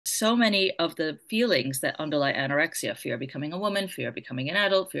so many of the feelings that underlie anorexia, fear of becoming a woman, fear of becoming an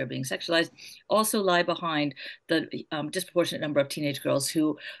adult, fear of being sexualized, also lie behind the disproportionate number of teenage girls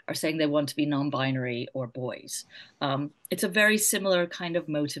who are saying they want to be non-binary or boys. It's a very similar kind of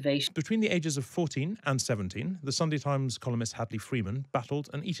motivation. Between the ages of 14 and 17, the Sunday Times columnist Hadley Freeman battled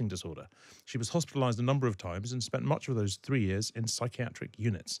an eating disorder. She was hospitalized a number of times and spent much of those 3 years in psychiatric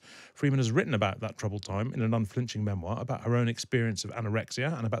units. Freeman has written about that troubled time in an unflinching memoir about her own experience of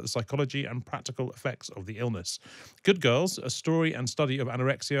anorexia and about the psychology and practical effects of the illness. Good Girls, a story and study of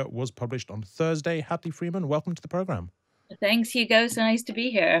anorexia, was published on Thursday. Hadley Freeman, welcome to the programme. Thanks, Hugo. So nice to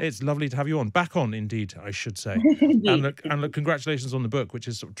be here. It's lovely to have you on. Back on, indeed, I should say. And Indeed. look, congratulations on the book, which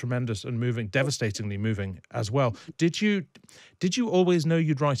is sort of tremendous and moving, devastatingly moving as well. Did you always know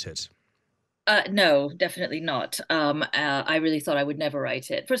you'd write it? No, definitely not. I really thought I would never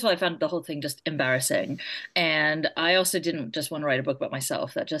write it. First of all, I found the whole thing just embarrassing. And I also didn't just want to write a book about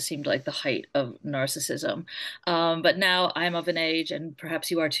myself. That just seemed like the height of narcissism. But now I'm of an age, and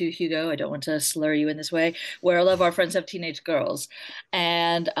perhaps you are too, Hugo. I don't want to slur you in this way, where a lot of our friends have teenage girls.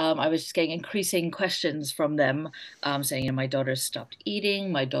 And I was just getting increasing questions from them saying, my daughter's stopped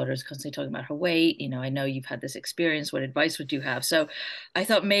eating. My daughter's constantly talking about her weight. I know you've had this experience. What advice would you have? So I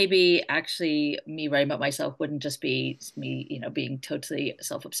thought maybe actually me writing about myself wouldn't just be me, being totally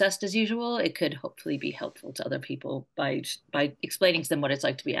self-obsessed as usual. It could hopefully be helpful to other people by explaining to them what it's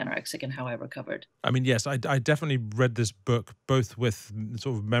like to be anorexic and how I recovered. I mean, yes, I definitely read this book both with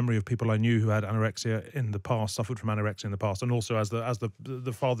sort of memory of people I knew who had anorexia in the past, suffered from anorexia in the past, and also as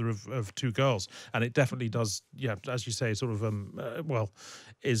the father of two girls. And it definitely does, yeah, as you say, sort of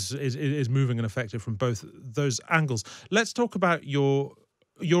is moving and effective from both those angles. Let's talk about your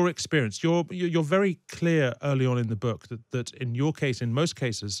experience. You're very clear early on in the book that in your case, in most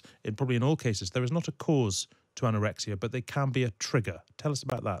cases, probably in all cases, there is not a cause to anorexia, but they can be a trigger. Tell us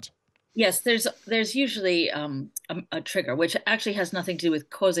about that. Yes, there's usually a trigger, which actually has nothing to do with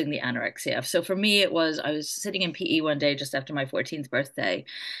causing the anorexia. So for me, I was sitting in PE one day just after my 14th birthday,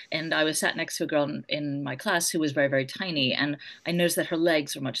 and I was sat next to a girl in my class who was very, very tiny, and I noticed that her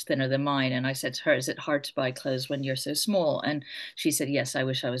legs were much thinner than mine. And I said to her, "Is it hard to buy clothes when you're so small?" And she said, "Yes, I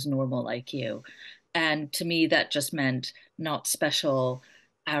wish I was normal like you." And to me, that just meant not special,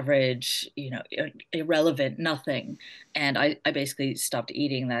 average, irrelevant, nothing. And I basically stopped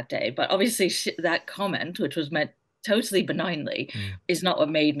eating that day. But obviously, that comment, which was meant totally benignly, is not what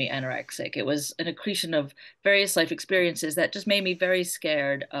made me anorexic. It was an accretion of various life experiences that just made me very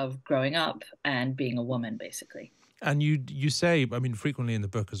scared of growing up and being a woman, basically. And you say, I mean, frequently in the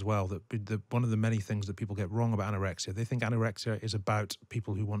book as well, that one of the many things that people get wrong about anorexia, they think anorexia is about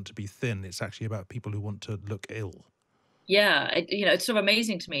people who want to be thin. It's actually about people who want to look ill. Yeah, it's sort of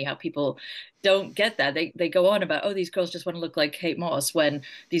amazing to me how people don't get that. They go on about, oh, these girls just want to look like Kate Moss when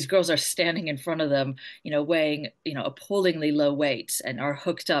these girls are standing in front of them, weighing, appallingly low weights and are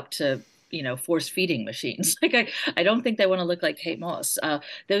hooked up to, force feeding machines. Like I don't think they want to look like Kate Moss.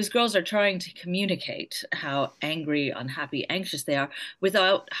 Those girls are trying to communicate how angry, unhappy, anxious they are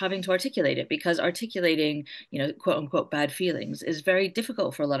without having to articulate it, because articulating, quote unquote, bad feelings is very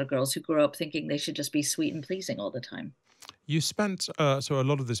difficult for a lot of girls who grow up thinking they should just be sweet and pleasing all the time. You spent so a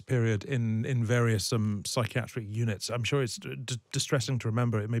lot of this period in various psychiatric units. I'm sure it's distressing to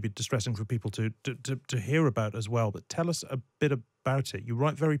remember. It may be distressing for people to hear about as well. But tell us a bit about it. You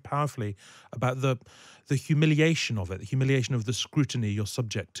write very powerfully about the humiliation of it, the humiliation of the scrutiny you're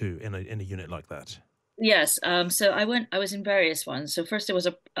subject to in a unit like that. Yes. So I was in various ones. So first, it was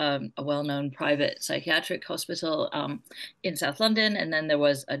a well-known private psychiatric hospital in South London, and then there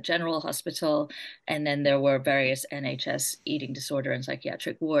was a general hospital, and then there were various NHS eating disorder and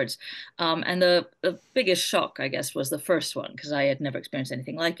psychiatric wards. And the biggest shock, I guess, was the first one, because I had never experienced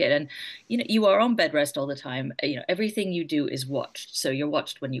anything like it. And you are on bed rest all the time. Everything you do is watched. So you're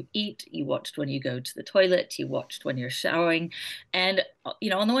watched when you eat, you watched when you go to the toilet, you watched when you're showering, and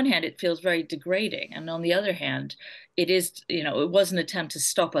on the one hand, it feels very degrading. And on the other hand, it was an attempt to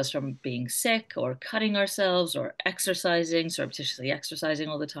stop us from being sick or cutting ourselves or exercising, surreptitiously exercising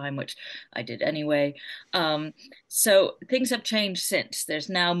all the time, which I did anyway. So things have changed since. There's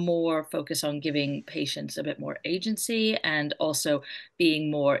now more focus on giving patients a bit more agency and also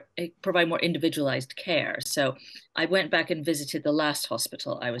provide more individualized care. So I went back and visited the last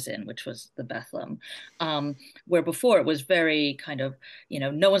hospital I was in, which was the Bethlehem, where before it was very kind of,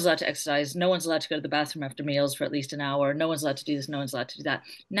 no one's allowed to exercise, no one's allowed to go to the bathroom after meals for at least an hour, no one's allowed to do this, no one's allowed to do that.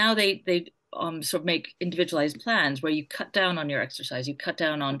 Now they sort of make individualized plans where you cut down on your exercise, you cut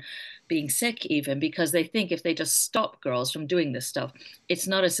down on being sick even, because they think if they just stop girls from doing this stuff, it's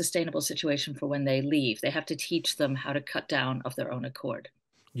not a sustainable situation for when they leave. They have to teach them how to cut down of their own accord.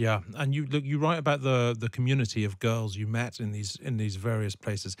 Yeah, and you look, you write about the community of girls you met in these various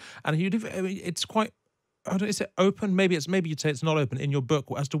places, and I mean, it's quite. I don't, is it open? Maybe you'd say it's not open in your book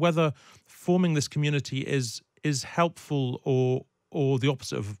as to whether forming this community is helpful or the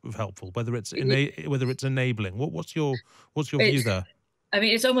opposite of helpful. Whether it's whether it's enabling. What's your view It's there? I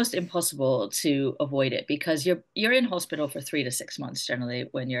mean, it's almost impossible to avoid it because you're in hospital for 3 to 6 months generally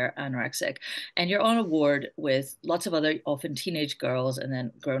when you're anorexic, and you're on a ward with lots of other often teenage girls and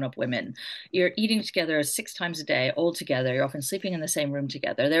then grown-up women. You're eating together 6 times a day, all together. You're often sleeping in the same room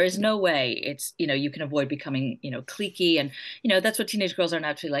together. There is no way you can avoid becoming, cliquey, and that's what teenage girls are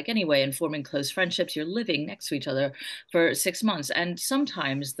naturally like anyway, and forming close friendships. You're living next to each other for 6 months, and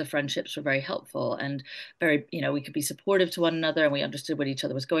sometimes the friendships were very helpful and very, we could be supportive to one another and we understood what each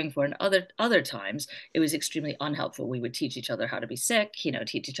other was going for. And other times it was extremely unhelpful. We would teach each other how to be sick,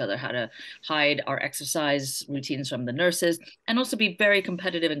 teach each other how to hide our exercise routines from the nurses, and also be very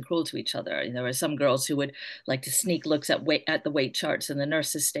competitive and cruel to each other. There were some girls who would like to sneak looks at the weight charts in the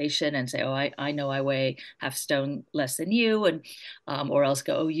nurses station and say, oh, I know I weigh half stone less than you, and or else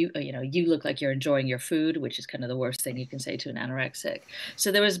go, oh, you look like you're enjoying your food, which is kind of the worst thing you can say to an anorexic.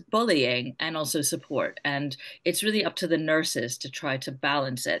 So there was bullying and also support, and it's really up to the nurses to try to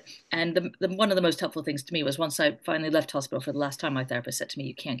balance it. And one of the most helpful things to me was once I finally left hospital for the last time, my therapist said to me,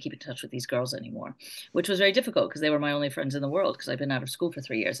 you can't keep in touch with these girls anymore, which was very difficult because they were my only friends in the world because I'd been out of school for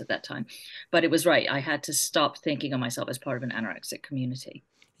 3 years at that time. But it was right. I had to stop thinking of myself as part of an anorexic community.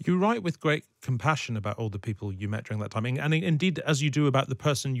 You write with great compassion about all the people you met during that time, and indeed as you do about the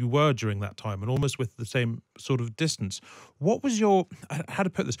person you were during that time, and almost with the same sort of distance. What was your, how to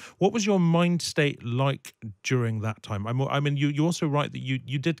put this? What was your mind state like during that time? I mean, you also write that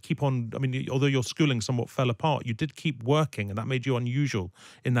you did keep on. I mean, although your schooling somewhat fell apart, you did keep working, and that made you unusual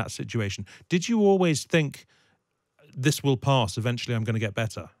in that situation. Did you always think this will pass? Eventually, I'm going to get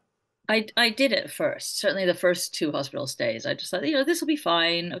better. I did it first. Certainly the first two hospital stays. I just thought, this will be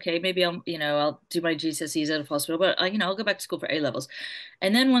fine. Okay, maybe I'll do my GCSEs out of hospital, but I'll go back to school for A levels.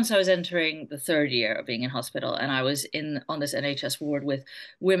 And then once I was entering the third year of being in hospital, and I was in on this NHS ward with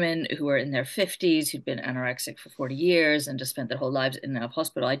women who were in their 50s, who'd been anorexic for 40 years and just spent their whole lives in and out of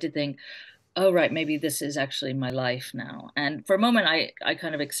hospital, I did think, oh right, maybe this is actually my life now. And for a moment I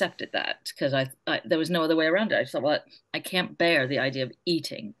kind of accepted that because there was no other way around it. I just thought, well, I can't bear the idea of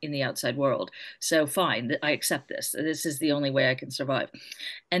eating in the outside world, so fine, I accept this is the only way I can survive.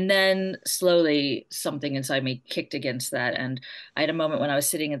 And then slowly something inside me kicked against that, and I had a moment when I was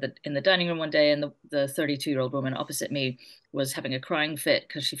sitting in the dining room one day, and the 32-year-old woman opposite me was having a crying fit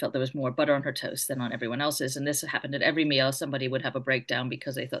because she felt there was more butter on her toast than on everyone else's. And this happened at every meal. Somebody would have a breakdown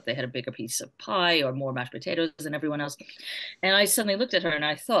because they thought they had a bigger piece of pie or more mashed potatoes than everyone else. And I suddenly looked at her and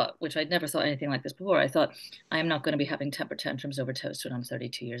I thought, which I'd never thought anything like this before, I thought, I am not going to be having temper tantrums over toast when I'm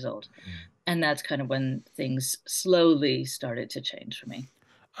 32 years old. And that's kind of when things slowly started to change for me.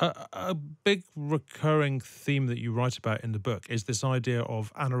 A big recurring theme that you write about in the book is this idea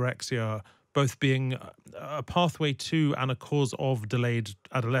of anorexia both being a pathway to and a cause of delayed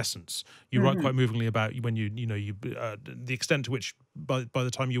adolescence. You write quite movingly about when the extent to which by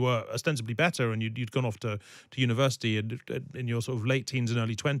the time you were ostensibly better and you'd gone off to university and in your sort of late teens and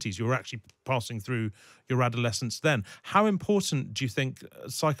early 20s, you were actually passing through your adolescence then. How important do you think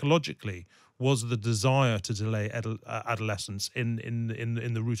psychologically was the desire to delay adolescence in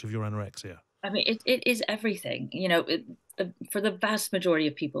the root of your anorexia? I mean, it is everything. For the vast majority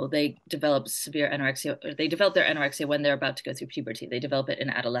of people, they develop severe anorexia, or they develop their anorexia when they're about to go through puberty. They develop it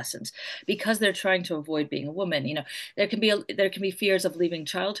in adolescence because they're trying to avoid being a woman. There can be fears of leaving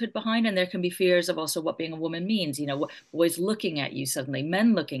childhood behind, and there can be fears of also what being a woman means. Boys looking at you suddenly,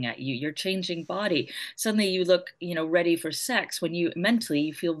 men looking at you, your changing body. Suddenly, you look, ready for sex when you mentally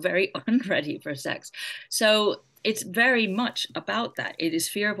you feel very unready for sex. So it's very much about that. It is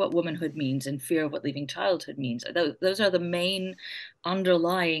fear of what womanhood means and fear of what leaving childhood means. Those are the main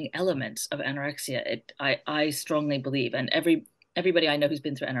underlying elements of anorexia. I strongly believe, and everybody I know who's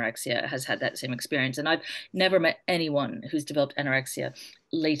been through anorexia has had that same experience. And I've never met anyone who's developed anorexia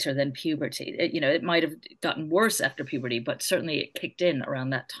later than puberty. It might have gotten worse after puberty, but certainly it kicked in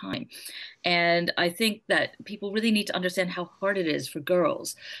around that time. And I think that people really need to understand how hard it is for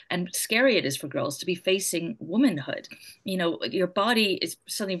girls and scary it is for girls to be facing womanhood. Your body is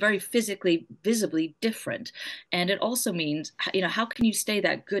something very physically, visibly different. And it also means, how can you stay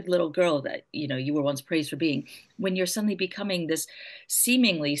that good little girl that, you were once praised for being when you're suddenly becoming this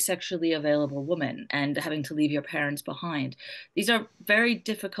seemingly sexually available woman and having to leave your parents behind? These are very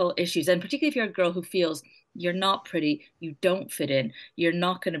difficult issues. And particularly if you're a girl who feels you're not pretty, you don't fit in, you're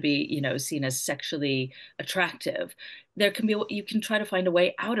not going to be, seen as sexually attractive. There can be, you can try to find a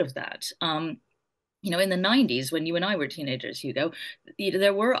way out of that. In the 90s, when you and I were teenagers, Hugo,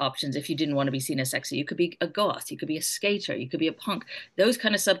 there were options if you didn't want to be seen as sexy. You could be a goth, you could be a skater, you could be a punk. Those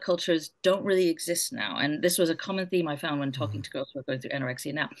kind of subcultures don't really exist now. And this was a common theme I found when talking Mhm. to girls who are going through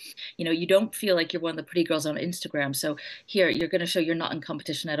anorexia now. You don't feel like you're one of the pretty girls on Instagram. So here, you're going to show you're not in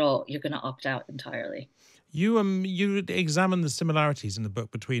competition at all. You're going to opt out entirely. You examine the similarities in the book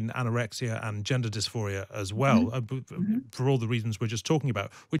between anorexia and gender dysphoria as Mhm, well, mhm, for all the reasons we're just talking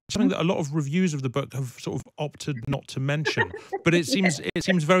about, which is something mhm. that a lot of reviews of the book have sort of opted not to mention. But it Yeah.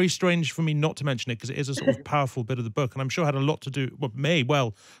 seems very strange for me not to mention it because it is a sort of powerful bit of the book, and I'm sure had a lot to do, well, may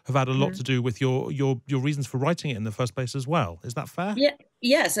well have had a lot to do with your reasons for writing it in the first place as well. Is that fair? Yeah,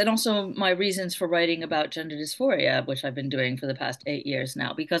 yes, and also my reasons for writing about gender dysphoria, which I've been doing for the past 8 years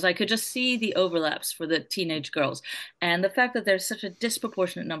now, because I could just see the overlaps for the teenage girls, and the fact that there's such a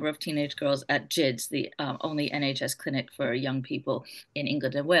disproportionate number of teenage girls at GIDS, the only NHS clinic for young people in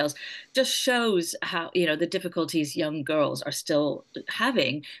England and Wales, just shows how, the difficulties young girls are still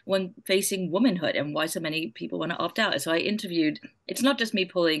having when facing womanhood and why so many people want to opt out. So I interviewed, it's not just me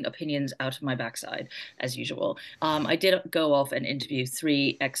pulling opinions out of my backside as usual. I did go off and interview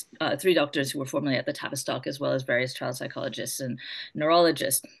three doctors who were formerly at the Tavistock, as well as various child psychologists and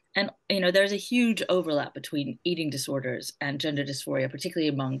neurologists. And there's a huge overlap between eating disorders and gender dysphoria, particularly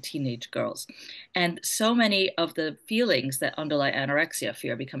among teenage girls. And so many of the feelings that underlie anorexia,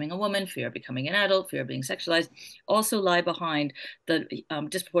 fear of becoming a woman, fear of becoming an adult, fear of being sexualized, also lie behind the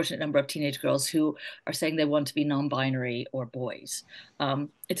disproportionate number of teenage girls who are saying they want to be non-binary or boys.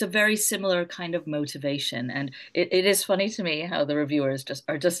 It's a very similar kind of motivation, and it is funny to me how the reviewers just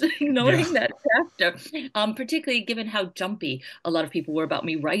are just Yeah. ignoring that chapter, particularly given how jumpy a lot of people were about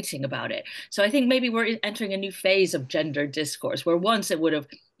me writing about it. So I think maybe we're entering a new phase of gender discourse, where once it would have,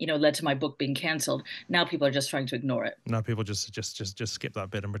 led to my book being cancelled. Now people are just trying to ignore it. No, people just skip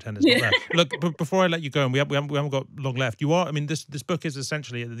that bit and pretend it's not Yeah. there. Look, before I let you go, and we haven't got long left. You are, I mean, this book is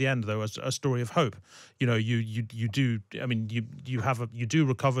essentially at the end though a story of hope. You do. I mean, you do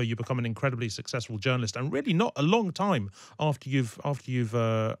recover. You become an incredibly successful journalist, and really not a long time after you've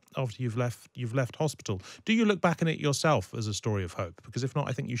left hospital. Do you look back on it yourself as a story of hope? Because if not,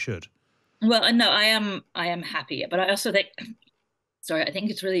 I think you should. Well, no, I am happy, but I also think, sorry, I think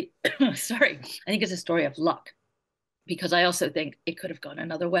it's really, sorry, I think it's a story of luck, because I also think it could have gone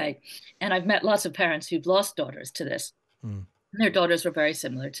another way. And I've met lots of parents who've lost daughters to this. Hmm. Their daughters were very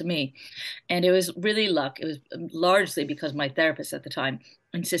similar to me. And it was really luck. It was largely because my therapist at the time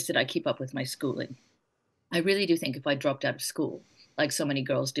insisted I keep up with my schooling. I really do think if I dropped out of school, like so many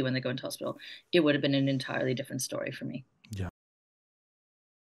girls do when they go into hospital, it would have been an entirely different story for me.